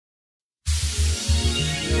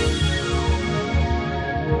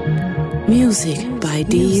Music by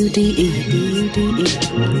DUDE.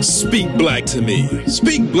 Speak Black to Me.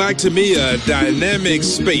 Speak Black to Me, a dynamic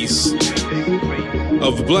space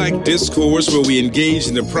of black discourse where we engage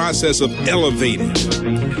in the process of elevating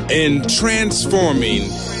and transforming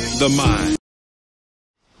the mind.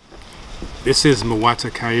 This is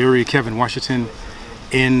Mwata Kairi, Kevin Washington,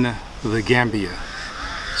 in the Gambia,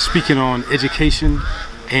 speaking on education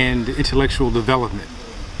and intellectual development.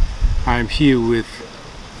 I am here with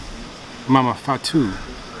Mama Fatou,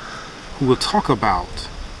 who will talk about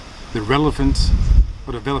the relevance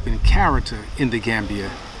of developing character in the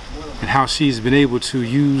Gambia and how she's been able to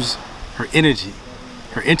use her energy,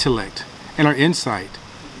 her intellect, and her insight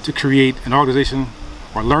to create an organization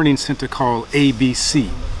or learning center called ABC,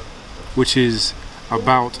 which is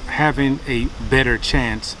about having a better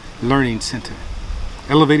chance learning center,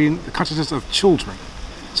 elevating the consciousness of children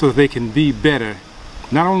so that they can be better,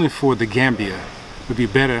 not only for the Gambia, but be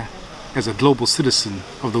better as a global citizen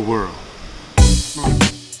of the world.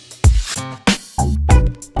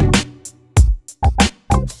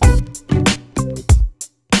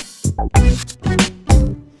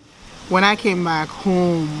 When I came back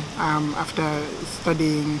home after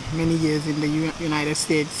studying many years in the United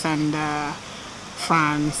States and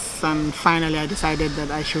France, and finally I decided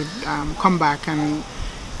that I should come back and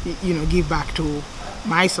give back to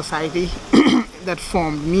my society that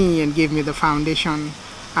formed me and gave me the foundation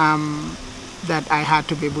that I had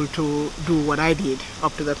to be able to do what I did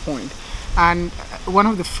up to that point. And one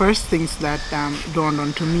of the first things that dawned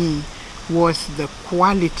onto me was the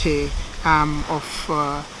quality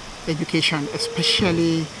of education,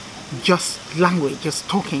 especially just language, just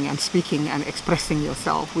talking and speaking and expressing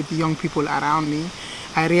yourself with the young people around me.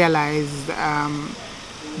 I realized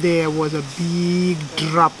there was a big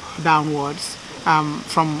drop downwards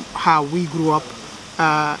from how we grew up,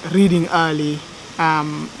 reading early,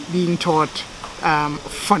 being taught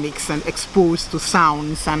phonics and exposed to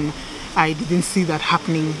sounds, and I didn't see that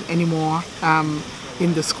happening anymore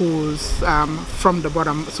in the schools from the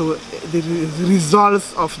bottom. So the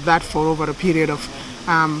results of that for over a period of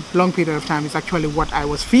long period of time is actually what I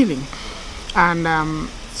was feeling. And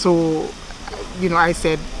so I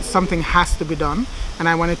said something has to be done, and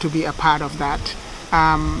I wanted to be a part of that.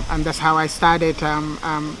 And that's how I started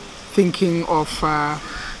thinking of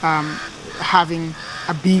having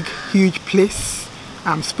a big, huge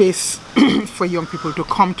space for young people to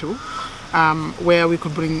come to, where we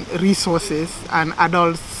could bring resources and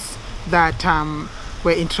adults that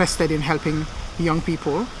were interested in helping young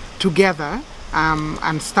people together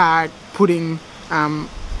and start doing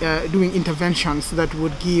interventions that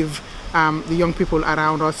would give the young people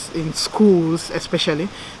around us in schools especially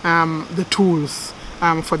the tools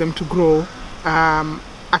for them to grow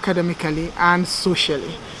academically and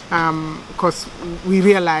socially, because we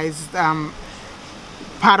realized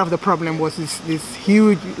part of the problem was this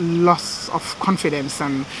huge loss of confidence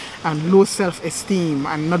and low self-esteem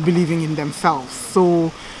and not believing in themselves.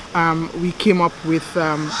 So we came up with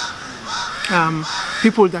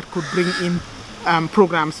people that could bring in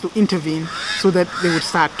programs to intervene so that they would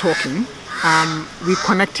start talking. We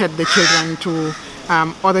connected the children to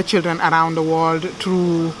other children around the world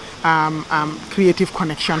through creative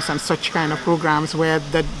connections and such kind of programs where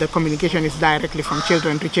the communication is directly from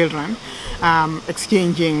children to children,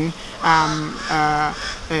 exchanging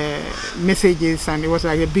messages, and it was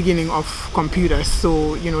like the beginning of computers.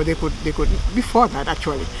 So they could before that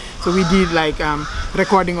actually. So we did like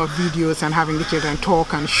recording of videos and having the children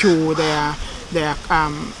talk and show their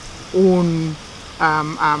own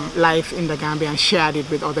life in the Gambia and shared it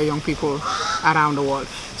with other young people around the world.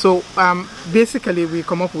 So basically we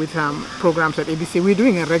come up with programs at ABC. We're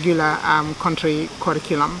doing a regular country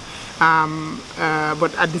curriculum,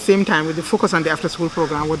 but at the same time with the focus on the after school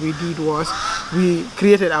program, what we did was we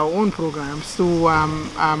created our own programs to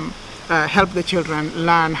help the children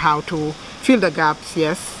learn how to fill the gaps,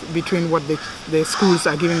 yes, between what the schools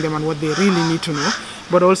are giving them and what they really need to know,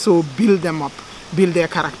 but also build them up, build their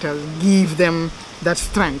character, give them that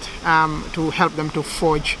strength to help them to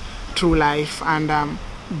forge through life and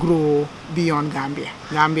grow beyond Gambia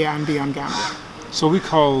and beyond Gambia. So we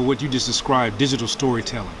call what you just described digital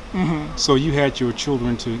storytelling. Mm-hmm. So you had your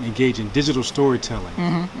children to engage in digital storytelling,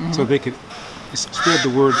 mm-hmm. so they could spread the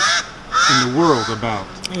word in the world about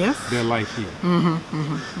their life here. Mm-hmm.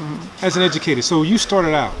 Mm-hmm. Mm-hmm. As an educator, so you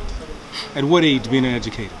started out at what age being an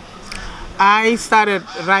educator? I started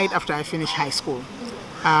right after I finished high school.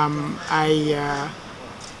 I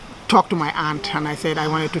talked to my aunt and I said I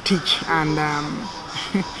wanted to teach, and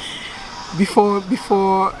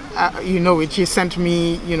before you know it, she sent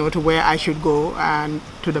me, you know, to where I should go and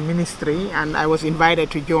to the ministry, and I was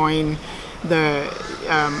invited to join the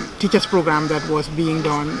teachers program that was being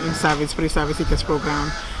done in service, pre-service teachers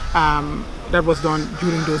program that was done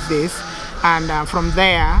during those days. And from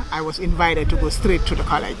there, I was invited to go straight to the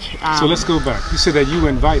college. So let's go back. You said that you were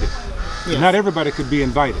invited. Yes. Not everybody could be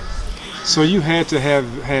invited. So you had to have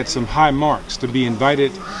had some high marks to be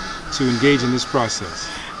invited to engage in this process.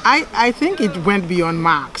 I think it went beyond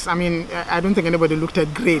marks. I mean, I don't think anybody looked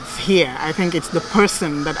at grades here. I think it's the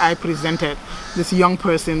person that I presented, this young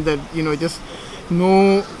person that, you know, just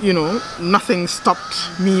nothing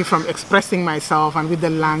stopped me from expressing myself, and with the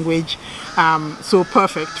language so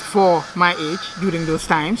perfect for my age during those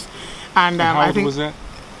times. And how I old think was that?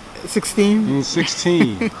 16.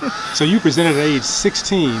 16. So you presented at age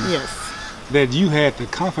 16 Yes. that you had the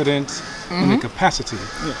confidence and the capacity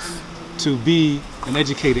Yes. to be an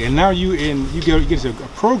educator, and now you get to a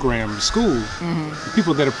program, school,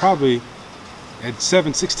 people that are probably at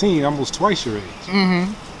 16, almost twice your age,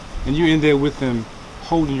 and you're in there with them,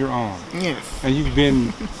 holding your arm. Yes. And you've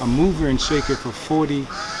been a mover and shaker for 48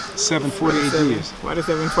 years.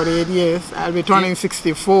 48 years. I'll be turning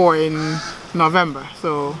 64 in November,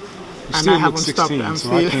 so You and still I look haven't 16, stopped.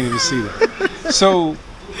 so I can't even see that.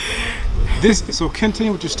 So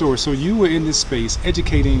continue with your story. So you were in this space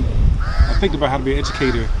educating, thinking about how to be an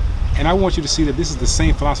educator, and I want you to see that this is the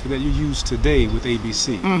same philosophy that you use today with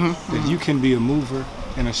ABC, that you can be a mover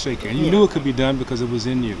and a shaker, and you knew it could be done because it was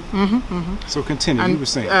in you. So continue. And you were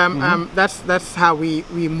saying that's how we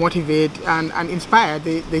motivate and inspire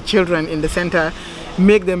the children in the center,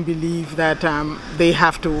 make them believe that they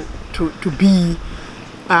have to be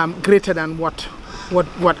greater than what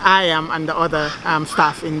I am and the other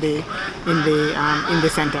staff in the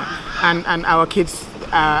center, and our kids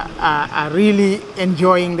are really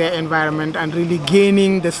enjoying their environment and really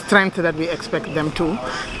gaining the strength that we expect them to,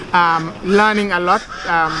 learning a lot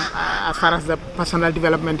as far as the personal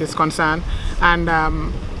development is concerned, and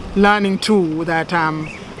learning too that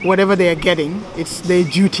whatever they are getting, it's their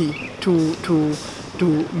duty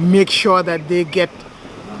to make sure that they get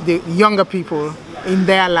the younger people in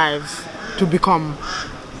their lives to become,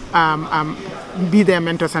 be their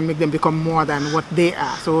mentors and make them become more than what they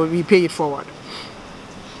are. So we pay it forward.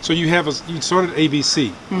 So you started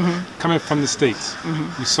ABC, coming from the States. You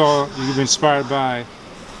were inspired by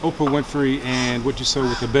Oprah Winfrey and what you saw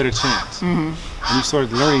with A Better Chance, and you started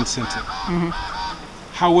the Learning Center.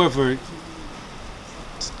 However,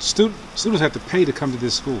 students have to pay to come to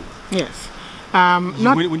this school. Yes.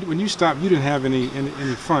 When you stopped, you didn't have any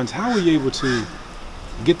funds. How were you able to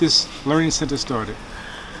get this Learning Center started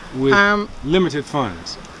with limited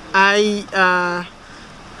funds? I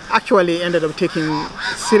actually ended up taking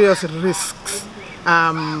serious risks.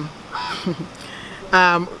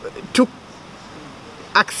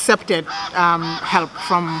 Accepted help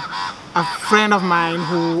from a friend of mine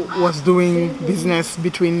who was doing business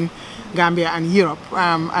between Gambia and Europe,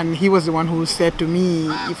 and he was the one who said to me,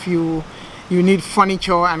 if you need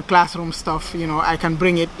furniture and classroom stuff, you know, I can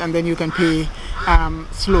bring it and then you can pay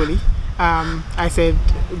slowly. I said,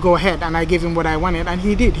 go ahead, and I gave him what I wanted, and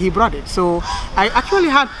he did. He brought it. So I actually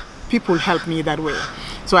had people help me that way.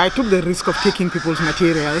 So I took the risk of taking people's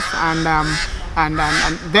materials, and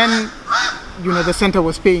then, you know, the center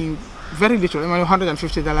was paying very little,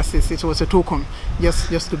 $150. It was a token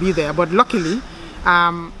just to be there. But luckily,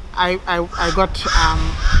 I got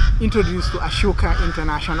introduced to Ashoka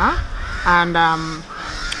International, and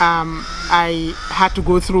I had to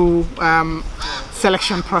go through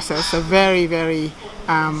selection process, a very, very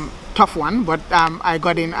tough one, but I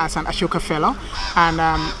got in as an Ashoka Fellow, and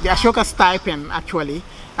the Ashoka stipend actually,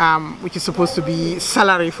 which is supposed to be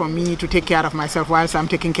salary for me to take care of myself whilst I'm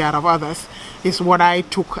taking care of others, is what I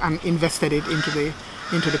took and invested it into the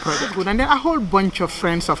project. And then a whole bunch of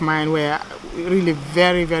friends of mine were really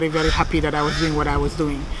very, very, very happy that I was doing what I was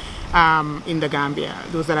doing in the Gambia.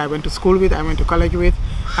 Those that I went to school with, I went to college with.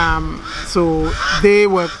 So they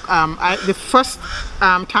were, the first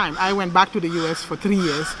time I went back to the US for 3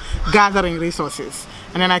 years gathering resources.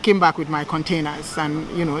 And then I came back with my containers and,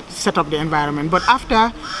 you know, set up the environment. But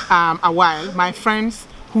after a while, my friends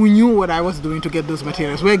who knew what I was doing to get those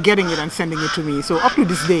materials were getting it and sending it to me. So up to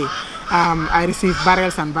this day, I receive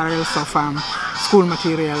barrels and barrels of school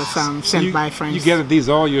materials sent by friends. You gathered these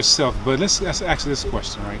all yourself, but let's ask this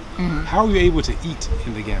question, right? How are you able to eat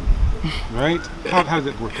in the Gambia, right? How did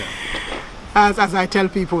it work out? As I tell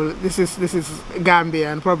people, this is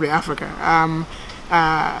Gambia and probably Africa.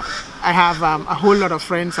 I have a whole lot of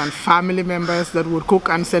friends and family members that would cook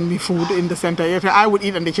and send me food in the center. I would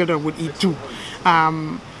eat and the children would eat too.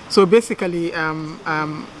 So basically,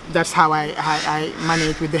 that's how I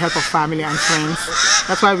manage with the help of family and friends.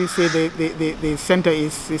 That's why we say the center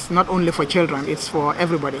is not only for children, it's for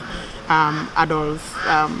everybody, adults,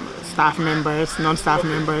 staff members, non-staff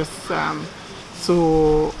members.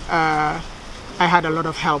 So I had a lot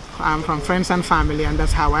of help from friends and family, and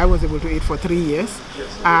that's how I was able to eat for 3 years.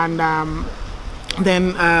 And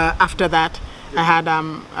then after that, I had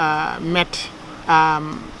met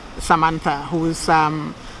Samantha, whose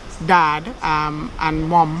dad and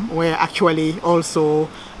mom were actually also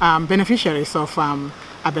beneficiaries of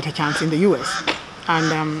A Better Chance in the US.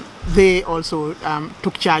 And they also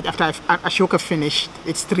took charge after Ashoka finished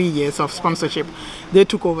its 3 years of sponsorship. They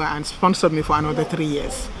took over and sponsored me for another 3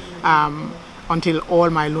 years until all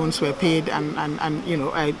my loans were paid, and you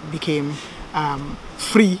know, I became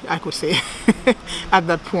free, I could say, at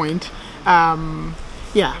that point.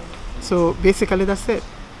 Yeah, so basically that's it.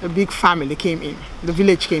 A big family came in. The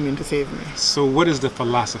village came in to save me. So what is the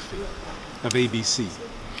philosophy of ABC?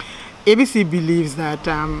 ABC believes that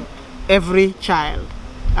every child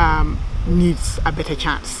needs a better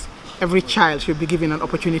chance. Every child should be given an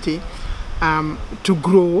opportunity to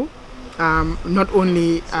grow, not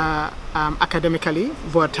only academically,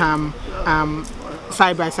 but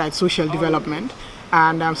side-by-side social development.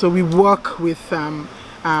 And so we work with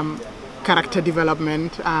character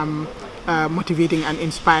development, motivating and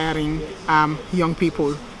inspiring young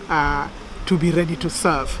people to be ready to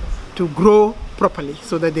serve, to grow properly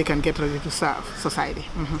so that they can get ready to serve society.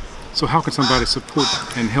 Mm-hmm. So how can somebody support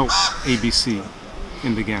and help ABC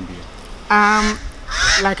in the Gambia?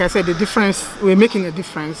 Like I said, the difference, we're making a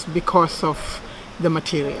difference because of the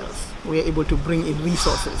materials. We're able to bring in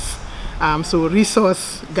resources. So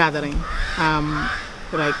resource gathering.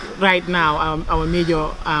 Like right now, our major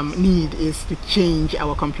need is to change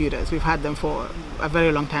our computers. We've had them for a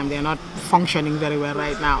very long time. They're not functioning very well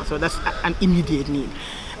right now. So that's an immediate need.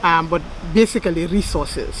 But basically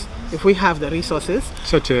resources. If we have the resources.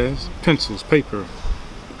 Such as pencils, paper.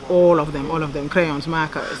 All of them, crayons,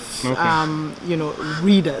 markers, okay. You know,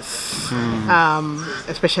 readers,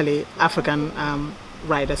 especially African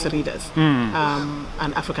writers, readers,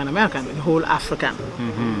 and African American, the whole African,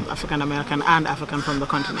 African American and African from the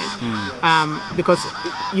continent, because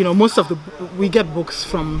you know we get books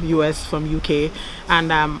from US, from UK,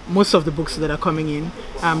 and most of the books that are coming in,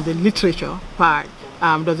 the literature part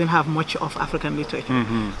doesn't have much of African literature,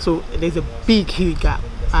 so there's a huge gap.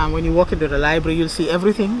 When you walk into the library, you'll see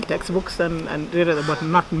everything, textbooks and but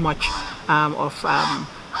not much of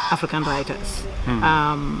African writers.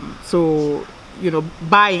 So, you know,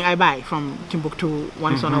 I buy from Timbuktu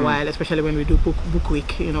once in a while, especially when we do book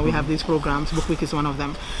week. You know, we have these programs. Book week is one of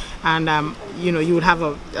them, and you know, you would have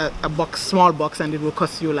a box, small box, and it will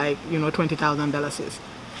cost you like, you know, $20,000.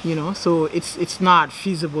 You know, so it's not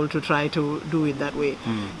feasible to try to do it that way.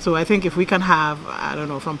 So I think if we can have, I don't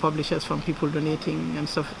know, from publishers, from people donating and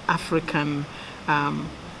stuff, African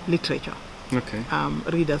literature, okay,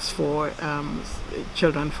 readers for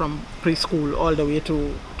children from preschool all the way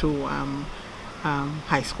to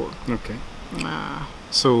high school. Okay.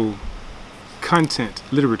 So content,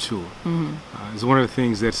 literature is one of the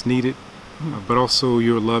things that's needed, but also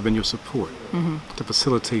your love and your support to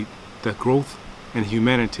facilitate the growth and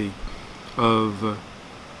humanity of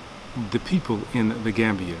the people in the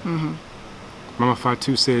Gambia. Mama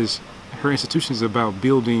Fatou says her institution is about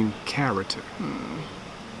building character.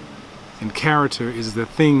 And character is the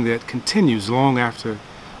thing that continues long after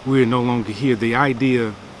we're no longer here. The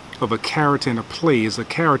idea of a character in a play is a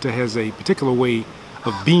character has a particular way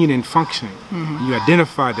of being and functioning. You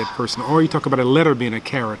identify that person, or you talk about a letter being a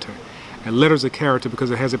character. A letter is a character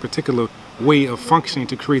because it has a particular way of functioning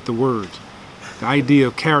to create the words. The idea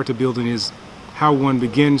of character building is how one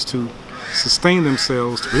begins to sustain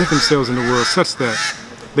themselves, to present themselves in the world such that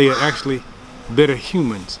they are actually better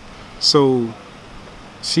humans. So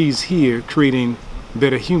she's here creating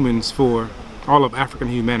better humans for all of African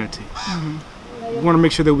humanity. We want to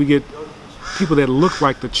make sure that we get people that look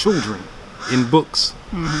like the children in books,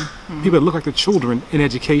 people that look like the children in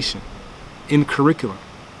education, in curriculum,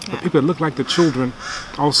 but people that look like the children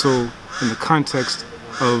also in the context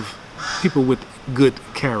of people with good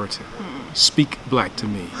character. Speak black to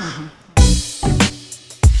me.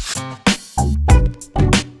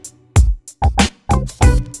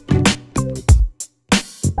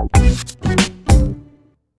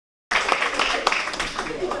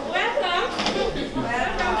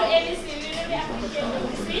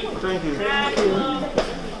 Thank you. The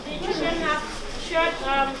children have short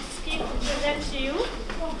script to present to you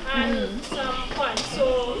and some points.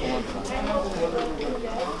 So I hope you will do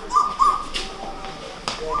that.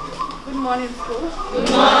 Good morning, school. Good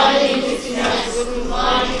morning, listeners. Good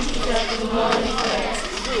morning, teachers. Good morning, friends.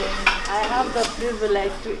 I have the privilege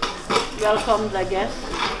to welcome the guests.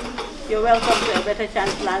 You're welcome to a Better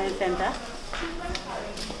Chance Learning Center.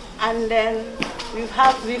 And then we've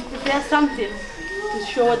prepared something to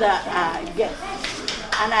show the guests.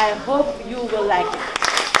 And I hope you will like it.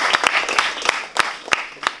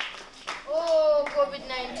 Oh,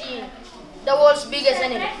 COVID-19, the world's biggest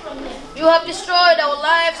enemy. You have destroyed our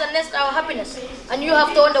lives and nested our happiness, and you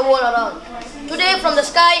have turned the world around. Today, from the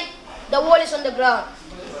sky, the world is on the ground.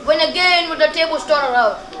 When again with the tables turned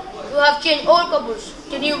around, you have changed old couples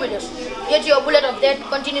to new widows, yet your bullet of death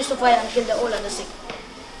continues to fire and kill the old and the sick.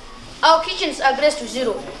 Our kitchens are graced to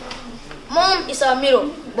zero. Mom is our mirror,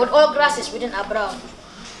 but all grass is within our brow.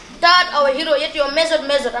 Dad, our hero, yet you are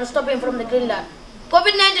measured and stop him from the green land.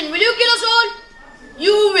 COVID-19, will you kill us all?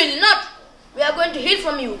 You will not. We are going to heal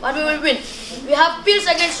from you, and we will win. We have pills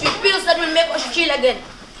against you, pills that will make us chill again.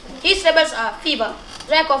 His rebels are fever,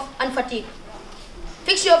 dry cough, and fatigue.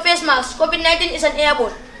 Fix your face mask. COVID-19 is an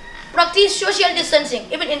airborne. Practice social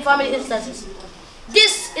distancing, even in family instances.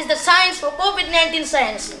 This is the science for COVID-19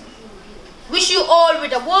 science. Wish you all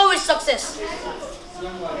with a war with success.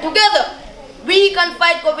 Together, we can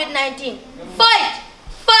fight COVID-19. Fight!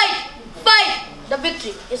 Fight! Fight! The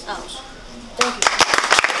victory is ours. Thank you.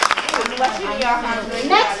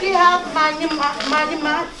 Next we have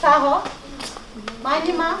Manima Saho.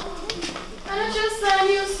 Manima.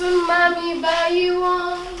 Anachosanyu sumami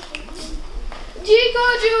bayiwan. Jiko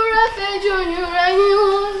jura fejo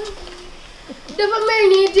nyuranyun. Dafa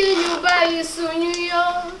meni denyu bayi sunyuyo.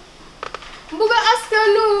 Buga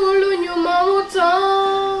askanu lunyu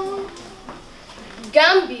mamuton.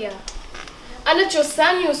 Gambia.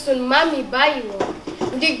 Anachosanyu sumami bayiwan.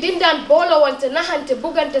 Dig dindan bolo wante nahante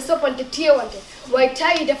bugante sopante tiewante.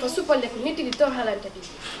 Waitayi dafa supande kuniti di torhalante di.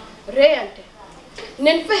 Reyante.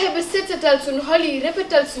 Nen fexe be setetal sun holi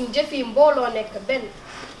refetal sun jëfi mbolo nek ben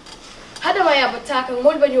hadama ya bataka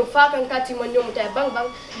ngol ba ñu fakan kati man ñomu tay bang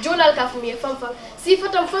bang jolal ka fumi famfam si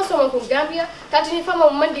fatam fanso man ko Gambia kati ni fama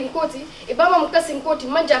mandin koti e bama mu kasin koti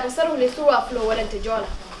manja ko sarule suwa flo walante jola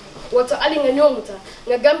woto ali nga ñomuta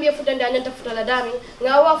nga Gambia futande anyanta futala dami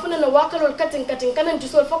nga wa funa na wakalol katin kanan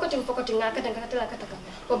jusol fokoti nga katanga katala kataka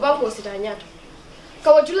ko banko sita nyato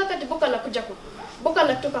kawajula kati buka na kujako buka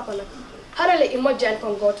na tuka kona harale imojan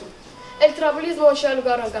kongotu. El tribalisme en chez le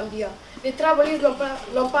gars en Gambia. Les tribalistes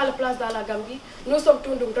n'ont pas la place dans la Gambie. Nous sommes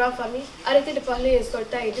tous une grande famille. Arrêtez de parler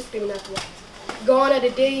insultant et discriminatoire. Gone are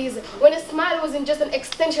the days when a smile wasn't just an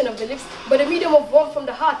extension of the lips, but a medium of warmth from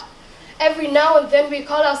the heart. Every now and then we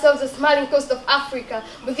call ourselves the smiling coast of Africa,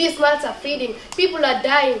 but these smiles are fading. People are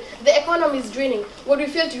dying. The economy is draining. What we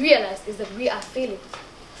fail to realize is that we are failing.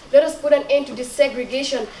 Let us put an end to this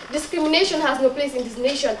segregation. Discrimination has no place in this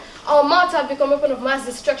nation. Our mouths have become a weapon of mass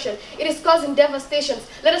destruction. It is causing devastation.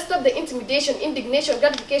 Let us stop the intimidation, indignation,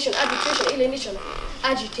 gratification, arbitration, alienation,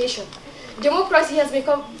 agitation. Democracy has been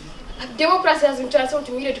transformed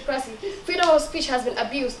to mediocracy. Freedom of speech has been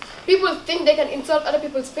abused. People think they can insult other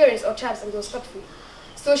people's parents or tribes and go scot-free.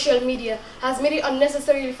 Social media has made it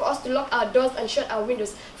unnecessary for us to lock our doors and shut our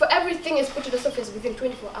windows, for everything is put to the surface within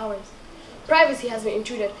 24 hours. Privacy has been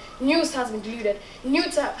intruded, news has been deleted,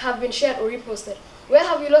 nudes have been shared or reposted. Where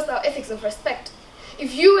have we lost our ethics of respect?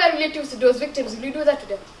 If you were relatives to those victims, will you do that to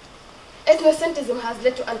them? Ethnocentrism has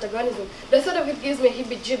led to antagonism. The thought of it gives me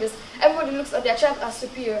heebie-jeebies. Everybody looks at their tribe as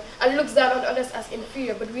superior and looks down on others as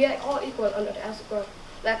inferior, but we are all equal under the eyes of God.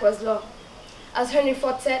 Likewise, law. As Henry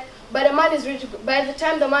Ford said, by the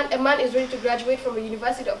time a man is ready to graduate from a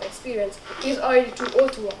university of experience, he is already too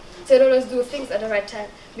old to work. So let us do things at the right time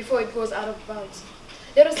before it goes out of bounds.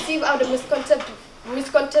 Let us sieve out the misconceptive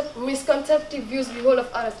views we hold of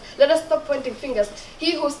others. Let us stop pointing fingers.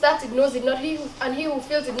 He who starts it knows it not, and he who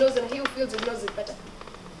feels it knows it, and he who feels it knows it better.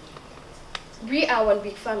 We are one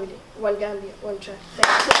big family, one Gambia, one tribe.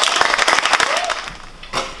 Thank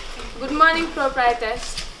you. Good morning,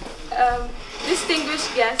 proprietors,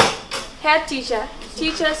 distinguished guests, head teacher,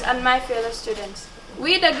 teachers, and my fellow students.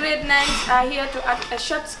 We, the grade 9s, are here to act a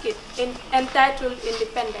short skit entitled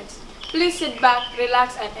Independence. Please sit back,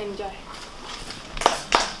 relax, and enjoy.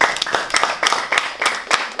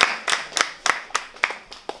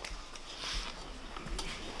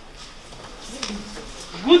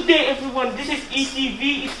 Good day, everyone. This is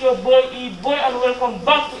ETV. It's your boy E-Boy, and welcome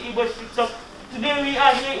back to E-Boy Streets of. Today we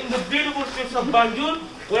are here in the beautiful streets of Banjul,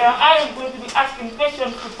 where I am going to be asking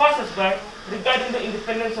questions to passers-by regarding the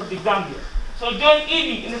independence of the Gambia. So join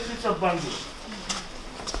Edie in the streets of Banjul.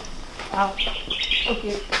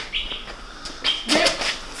 Okay.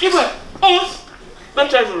 E-Boy, don't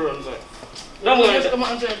try to run, boy. Don't worry. Come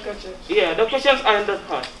answer your question. Yeah, the questions are in that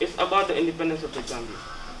part. It's about the independence of the Gambia.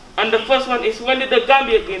 And the first one is, when did the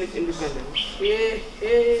Gambia gain its independence?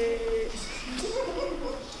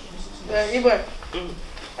 Iba,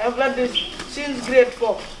 I've learned this since grade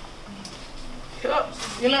 4.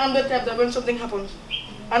 You know, I'm the type that when something happens,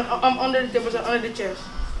 and I'm under the tables and under the chairs.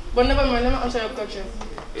 But never mind, let me answer your question.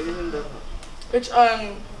 It is in that part. It's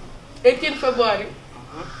on 18 February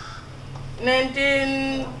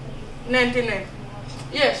 1999.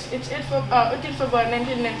 Yes, it's 18 February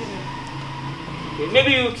 1999. Okay,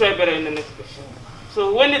 maybe you try better in the next question.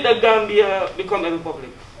 So when did the Gambia become a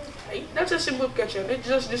republic? That's a simple question. It's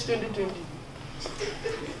just this 2020.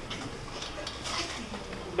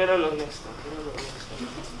 Better luck next time.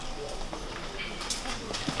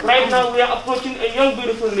 Right now we are approaching a young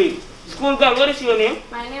beautiful lady. School girl, what is your name?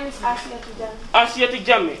 My name is Asia Tijame. Asia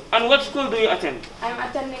Tijame. And what school do you attend? I'm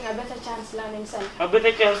attending a Better Chance Learning Center. A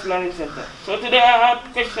Better Chance Learning Center. So today I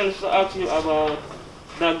have questions to ask you about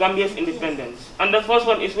the Gambia's independence. And the first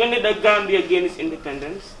one is, when did the Gambia gain its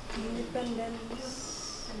independence?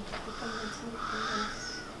 Independence.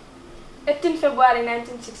 18 February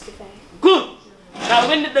 1965. Good! Now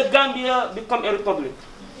when did the Gambia become a republic?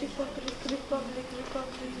 Republic. I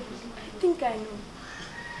think I know.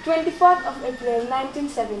 24th of April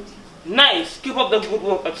 1970. Nice! Keep up the good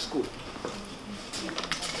work at school.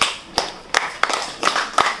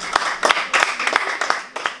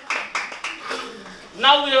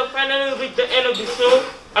 Now we have finally reached the end of the show,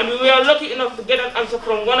 and we were lucky enough to get an answer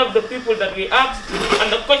from one of the people that we asked.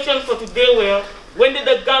 And the questions for today were, when did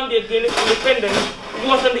the Gambia gain its independence? It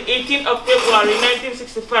was on the 18th of February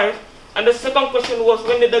 1965. And the second question was,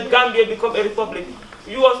 when did the Gambia become a republic?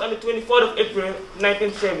 It was on the 24th of April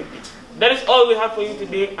 1970. That is all we have for you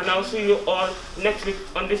today, and I'll see you all next week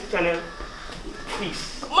on this channel.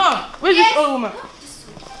 Peace. Mom, where's this old woman?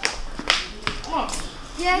 Mom.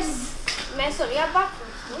 Yes. Mason, you're back from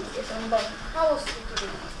school? Yes, I'm back. How was school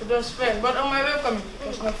today? It was fair, but on my way coming, it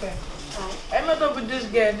was not fair. I met up with this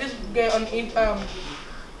guy on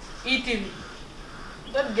ETV.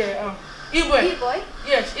 That guy, E-boy. E-boy?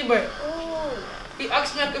 Yes, E-boy. Oh. He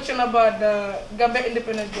asked me a question about the Gambia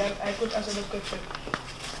independence, and I could answer the question. I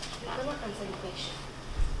cannot answer the question.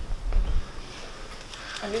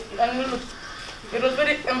 And look, it was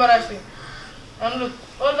very embarrassing. And look,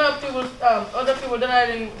 other people that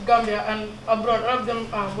are in Gambia and abroad, all of them,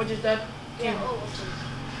 what is that? Yeah, all watching.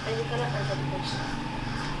 And you cannot answer the question.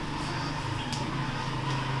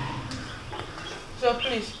 So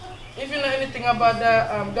please, if you know anything about the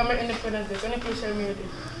Gambia independence day, can you please tell me it?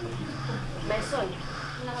 My son,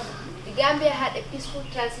 the Gambia had a peaceful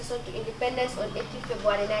transition to independence on 18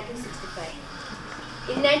 February 1965.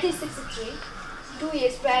 In 1963, 2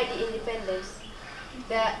 years prior to independence,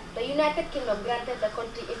 the United Kingdom granted the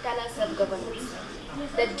country internal self-governance.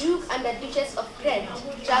 The Duke and the Duchess of Kent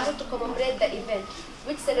traveled to commemorate the event,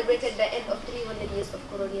 which celebrated the end of 300 years of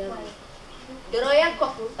colonial rule. The royal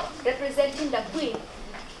couple, representing the Queen,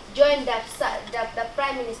 joined the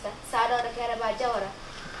Prime Minister, Sada Karaba Jawara,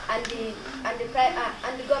 and the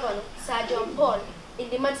governor, Sir John Paul, in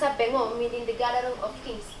the Mansa Bengo, meaning the gathering of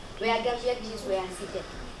kings, where Gambian chiefs were seated.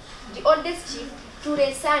 The oldest chief,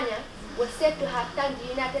 Ture Sanya, was said to have thanked the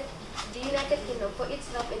United Kingdom for its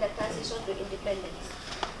help in the transition to independence.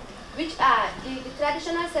 The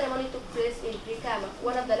traditional ceremony took place in Brikama,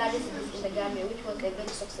 one of the largest cities in the Gambia, which was a very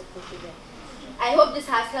successful event. I hope this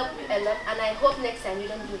has helped you a lot, and I hope next time you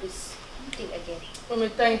don't do this thing again. Mommy,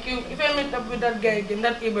 thank you. If I meet up with that guy again,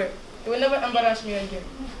 that Iber, he will never embarrass me again.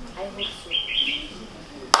 I hope so.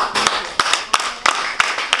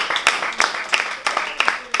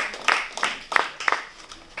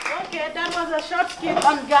 Okay, that was a short skit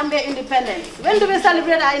on Gambia independence. When do we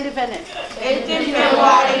celebrate our independence? 18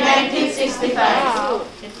 February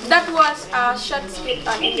 1965. That was a short skit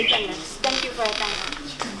on independence. Thank you for your time.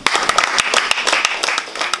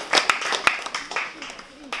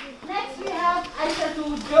 Next we have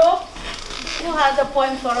Jobe, who has a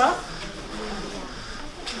poem for us.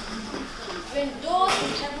 When doors in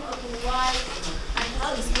heaven open wide and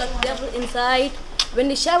hell is black devil inside, when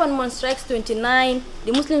the Shaban month strikes 29,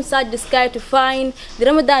 the Muslims search the sky to find the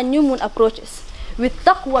Ramadan new moon approaches with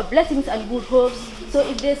taqwa, blessings and good hopes. So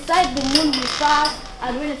if they sight the moon will fast,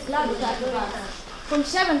 and when it's cloudy, it will pass. From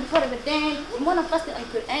Shaban before Ramadan, the month of fasting and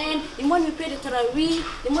Quran, the month we pray the Taraweeh,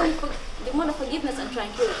 the month of forgiveness and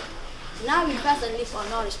tranquility. Now we fast and live on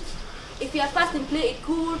nourishment. If you are fasting, play it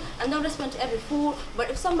cool and don't respond to every fool.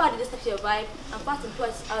 But if somebody disturbs your vibe, and fasting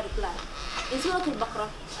twice is out of plan. In Surah Al-Baqarah,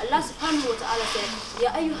 Allah subhanahu wa ta'ala said,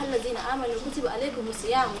 Ya ayyuhal ladhina amanu kutiba alaykum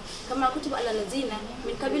as-siyamu kama kutiba ala ladhina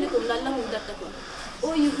min qablikum la'allakum tattaqun.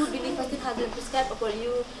 O you who believe fasting has been prescribed upon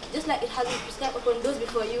you, just like it has been prescribed upon those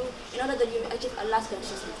before you, in order that you may achieve Allah's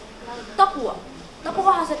consciousness. Taqwa.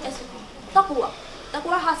 Taqwa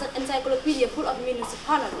has an encyclopedia full of meanings,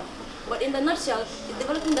 subhanAllah. But in the nutshell, it's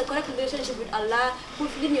developing the correct relationship with Allah,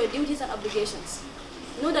 fulfilling your duties and obligations.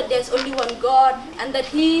 Know that there's only one God, and that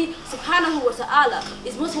He, subhanahu wa ta'ala,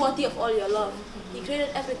 is most worthy of all your love. He created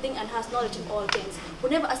everything and has knowledge of all things. Who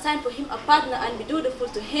never assigned for Him a partner, and be dutiful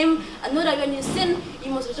to Him, and know that when you sin,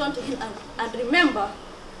 you must return to Him, and remember,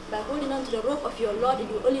 by holding on to the rope of your Lord,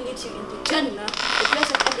 it will only lead you into Jannah, the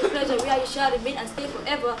place of every pleasure where you shall remain and stay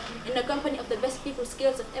forever, in the company of the best people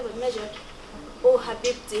scales have ever measured. Oh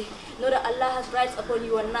Habibti, know that Allah has rights upon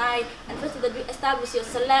you and I, and first that we establish your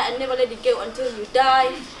salah and never let it go until you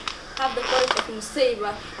die. Have the courage of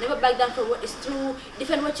Musayba, never back down from what is true,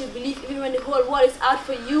 defend what you believe even when the whole world is out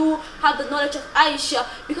for you. Have the knowledge of Aisha,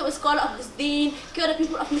 become a scholar of this deen, cure the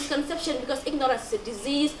people of misconception because ignorance is a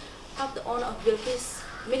disease. Have the honor of Bilqis,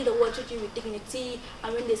 make the world treat you with dignity,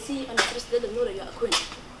 and when they see you on the streets, let them know that you are a queen.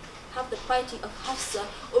 Have the piety of Hafsa,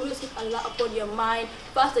 always keep Allah upon your mind,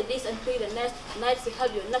 fast the days and pray the nights to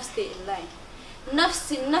help your nafs stay in line.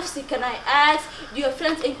 Nafsi, nafsi, can I ask, do your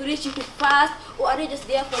friends encourage you to fast, or are they just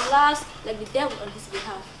there for laughs, like the devil on his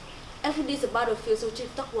behalf? Every day is a battlefield, so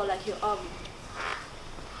chief taqwa like your army.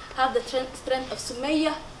 Have the strength of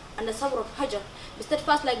Sumayyah and the sabr of Hajar. Be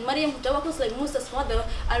steadfast like Maryam, tawakkul like Musa's mother,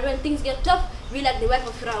 and when things get tough, be like the wife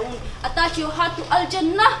of Firaun. Attach your heart to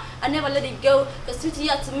Al-Jannah and never let it go, because sweetie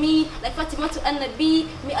to me, like Fatima to An-Nabi.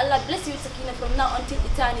 May Allah bless you with Sakina from now until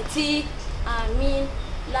eternity. Ameen.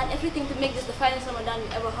 Learn everything to make this the finest Ramadan you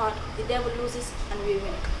ever had. The devil loses and we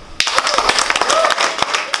win.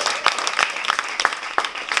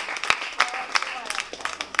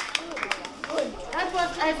 That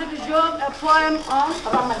was Isaac Jobe, a poem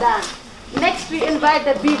on Ramadan. Next we invite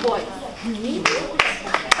the B-boys.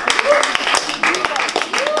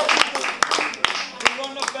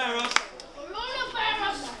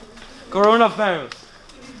 Coronavirus.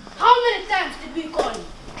 How many times did we call you?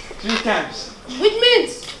 3 times. Which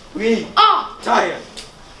means We are tired.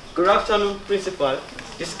 Good afternoon, principal,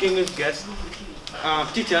 distinguished guests,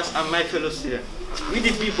 teachers, and my fellow students. We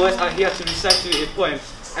the B-boys are here to recite to you a poem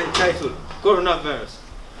entitled Coronavirus.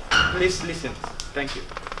 Please listen. Thank you.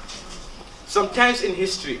 Sometimes in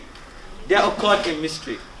history, there occurred a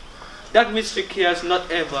mystery. That mystery cares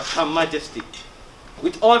not ever Her Majesty.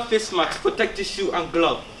 With all face masks, protective shoe and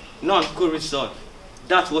glove, none could resolve.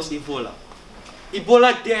 That was Ebola.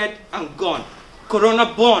 Ebola dead and gone. Corona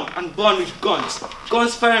born and born with guns.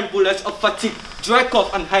 Guns firing bullets of fatigue, dry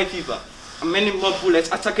cough and high fever. And many more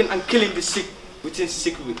bullets attacking and killing the sick within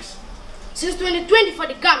 6 weeks. since 2020 for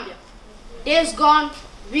the Gambia. Days gone,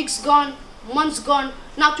 weeks gone, months gone.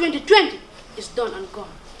 Now 2020 is done and gone.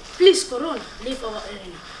 Please, Corona, leave our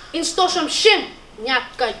arena. Install some shame.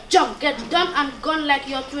 Nyaka jump, get done and gone like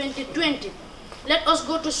your 2020. Let us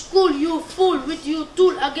go to school, you fool, with you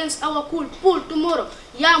tool against our cool pool tomorrow.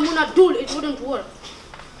 Ya muna dul, it wouldn't work.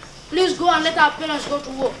 Please go and let our parents go to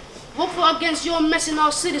work. Work for against your mess in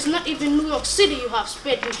our cities, not even New York City you have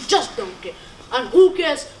spared, you just don't care. And who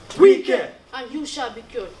cares? We care. And you shall be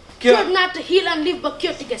cured. Cured. Cured not to heal and live, but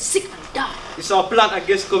cured to get sick and die. It's our plan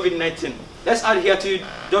against COVID-19. Let's adhere to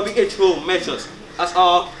WHO measures as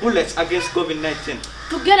our bullets against COVID-19.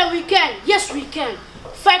 Together we can, yes we can.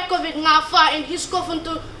 Fight COVID ngafa in his coffin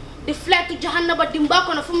to deflect to Jahannaba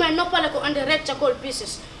Dimbako na Fuma Nopaleko and the red charcoal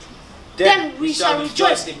pieces. Then we shall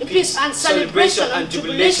rejoice in peace and celebration and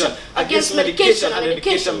jubilation against medication and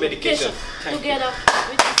education. Together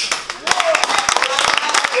with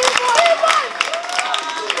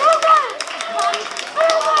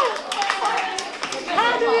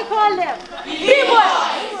How do we call them?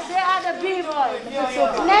 B-boys. They are the B-boys.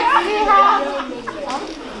 Next we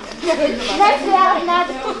have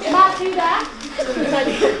Martida.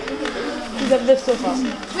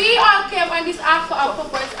 We all came on this earth for our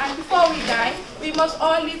purpose, and before we die, we must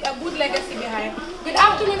all leave a good legacy behind.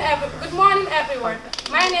 Good morning, everyone.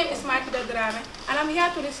 My name is Martida Drame, and I'm here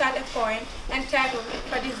to recite a poem entitled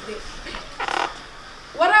For This Day.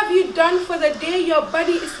 What have you done for the day your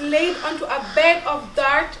body is laid onto a bed of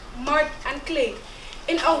dirt, mud, and clay,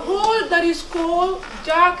 in a hole that is cold,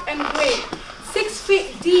 dark, and gray, 6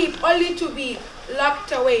 feet deep, only to be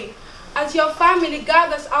locked away? As your family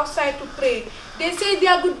gathers outside to pray, they say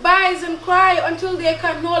their goodbyes and cry until they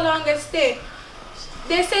can no longer stay.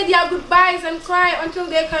 They say their goodbyes and cry until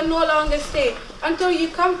they can no longer stay, until you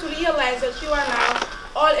come to realize that you are now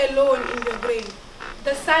all alone in the grave.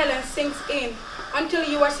 The silence sinks in until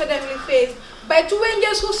you are suddenly faced by 2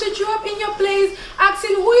 angels who set you up in your place,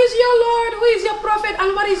 asking, who is your Lord, who is your prophet,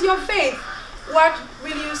 and what is your faith? what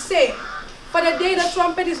will you say? For the day the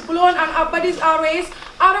trumpet is blown and our bodies are raised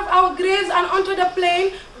out of our graves and onto the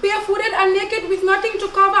plain, barefooted and naked with nothing to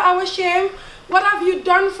cover our shame. What have you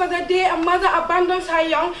done for the day a mother abandons her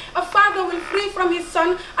young, a father will flee from his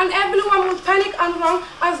son, and everyone will panic and run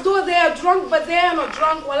as though they are drunk, but they are not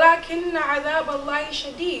drunk. وَلَكِنَّ عَذَابَ اللَّهِ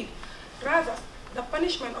شَدِيدٌ. Rather, the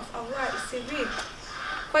punishment of Allah is severe.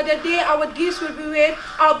 For the day our deeds will be weighed,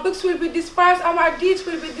 our books will be dispersed, and our deeds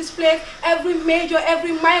will be displayed, every major,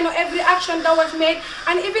 every minor, every action that was made,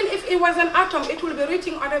 and even if it was an atom, it will be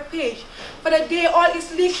written on a page. For the day all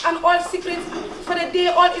is leaked and all secrets, for the day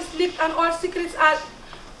all is leaked and all secrets are,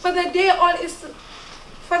 for the day all is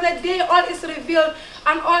revealed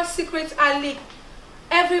and all secrets are leaked.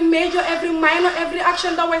 Every major, every minor, every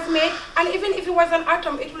action that was made, and even if it was an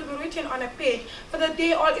atom, it will be written on a page. For the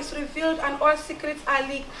day all is revealed and all secrets are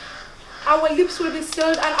leaked. Our lips will be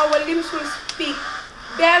sealed and our limbs will speak,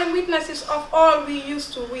 bearing witnesses of all we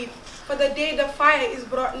used to weep. For the day the fire is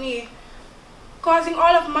brought near, causing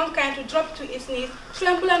all of mankind to drop to its knees,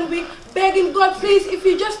 tremble and weep, begging God, please, if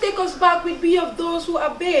you just take us back, we'd be of those who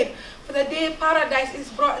obeyed. For the day paradise is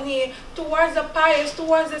brought near, towards the pious,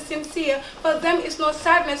 towards the sincere. For them is no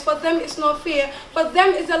sadness, for them is no fear. For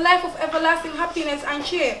them is a life of everlasting happiness and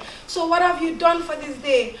cheer. So what have you done for this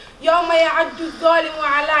day? يَوْمَ يَعَدُّ الظَّالِمُ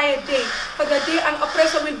عَلَى يَدَيْهِ. For the day an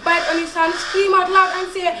oppressor will bite on his hand, scream out loud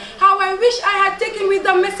and say, how I wish I had taken with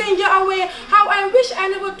the messenger away. How I wish I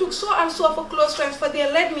never took so and so for close friends, for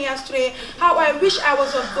they led me astray. How I wish I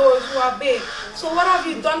was of those who obeyed. So what have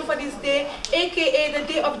you done for this day, aka the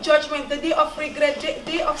day of judgment, the day of regret, the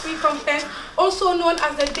day of recompense, also known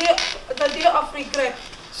as the day of regret.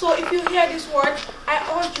 So if you hear this word, I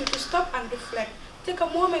urge you to stop and reflect. Take a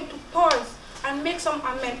moment to pause and make some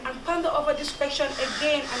amend and ponder over this question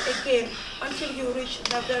again and again until you reach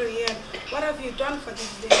the very end. What have you done for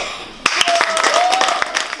this day?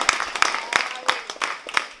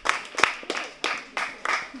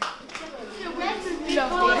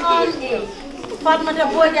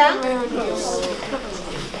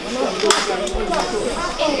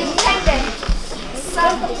 Independent,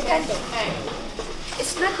 self-dependent.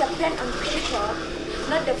 It's not the pen on paper,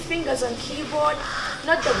 not the fingers on keyboard,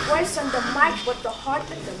 not the voice on the mic, but the heart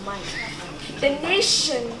and the mind. The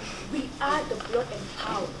nation, we are the blood and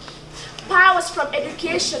power. Powers from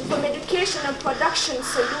education and production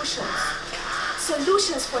solutions.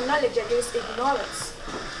 Solutions for knowledge against ignorance,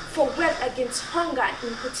 for wealth against hunger and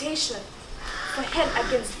imputation, for health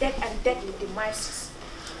against death and deadly demises.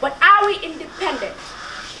 But are we independent?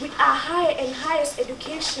 With our higher and highest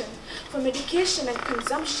education, from education and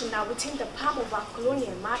consumption now within the palm of our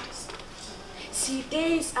colonial masters. See,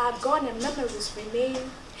 days are gone and memories remain,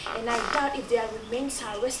 and I doubt if their remains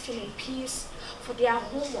are resting in peace, for their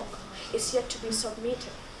homework is yet to be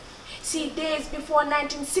submitted. See, days before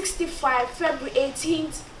 1965, February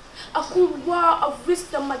 18th, a cool war of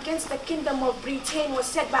wisdom against the kingdom of Britain was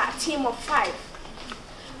set by a team of 5.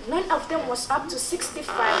 None of them was up to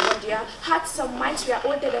 65, but their hearts and minds were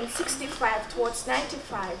older than 65 towards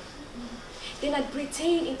 95. Then at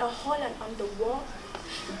Britain in a Holland on the wall,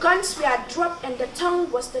 guns were dropped and the tongue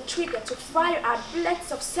was the trigger to fire out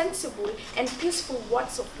bullets of sensible and peaceful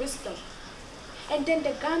words of wisdom. And then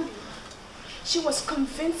the Gambia, she was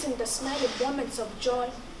convincing the smiling moments of joy.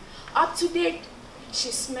 Up to date, she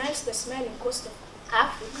smiles the smiling coast of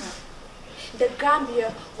Africa. The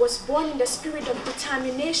Gambia was born in the spirit of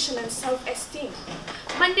determination and self-esteem.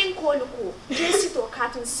 Manding koluku, jesito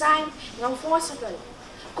katun sign, ng forsatal,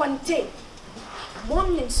 konte,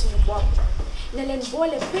 momnin sinubop, nelen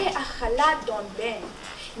bole pe akhalad don ben,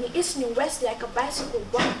 ni east ni west like a bicycle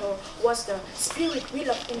bumper was the spirit wheel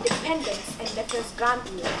of independence and the first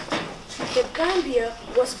Gambia. The Gambia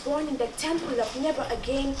was born in the temple of never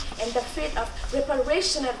again and the faith of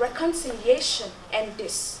reparation and reconciliation, and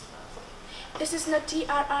this is not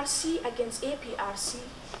TRRC against APRC.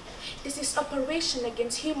 This is operation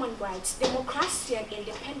against human rights, democracy and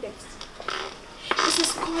independence. This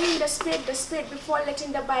is calling the spade before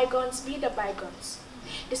letting the bygones be the bygones.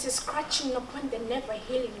 This is scratching upon the never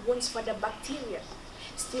healing wounds for the bacteria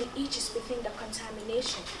still itches within the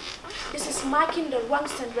contamination. This is marking the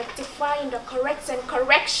wrongs and rectifying the corrects and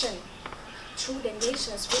correction through the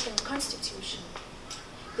nation's written constitution.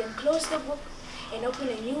 Then close the book and open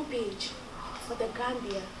a new page for the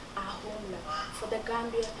Gambia, our homeland, for the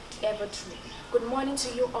Gambia ever true. Good morning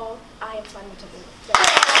to you all. I am Fatou.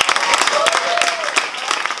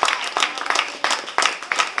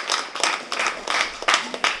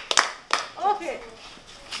 Okay,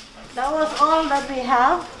 that was all that we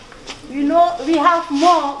have. You know, we have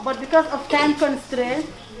more, but because of time constraint,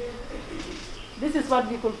 this is what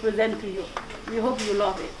we could present to you. We hope you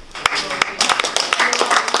love it.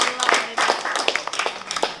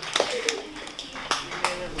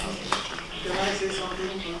 Can I say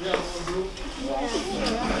something from the whole group?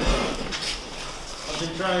 I've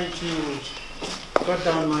been trying to cut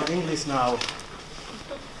down my English now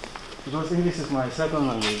because English is my second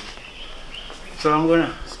language. So I'm going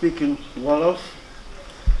to speak in Wolof.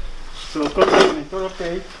 So comme ni torop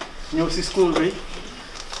tay ñew ci school bi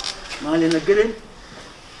ma leen gërëm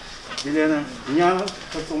di leen ñaanal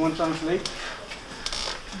for someone translate.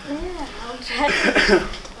 Yeah, I'll try.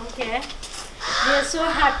 Okay. We are so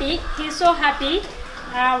happy. He's so happy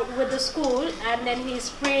with the school, and then he's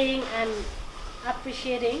praying and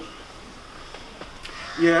appreciating.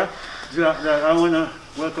 Yeah, I want to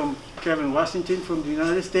welcome Kevin Washington from the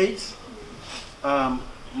United States.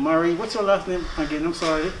 Murray, what's your last name again? I'm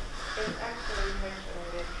sorry.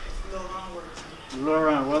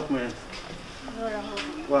 Laura Workman.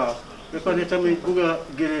 Wow. He's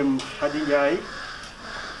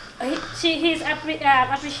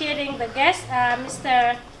appreciating the guests,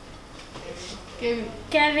 Mr.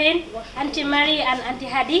 Kevin, Auntie Marie, and Auntie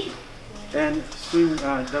Hadi. And swim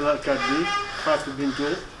Dalal Kadri, Fatou bin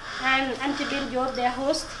Jobe. And Auntie bin Jobe, their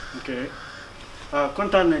host. Okay.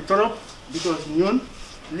 Contact me torop because ñun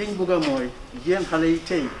liñ bëgga moy yeen xalé yi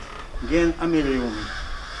tay ngeen amé réew mi.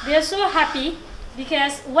 They are so happy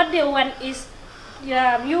because what they want is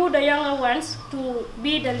you, the younger ones, to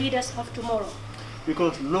be the leaders of tomorrow.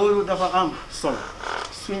 Because lolu dafa am solo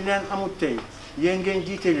suñ leen amut tay yeen ngeen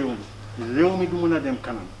jité réew mi du mëna dem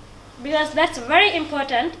kanam. Because that's very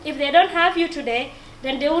important. If they don't have you today,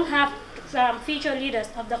 then they won't have future leaders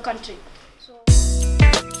of the country.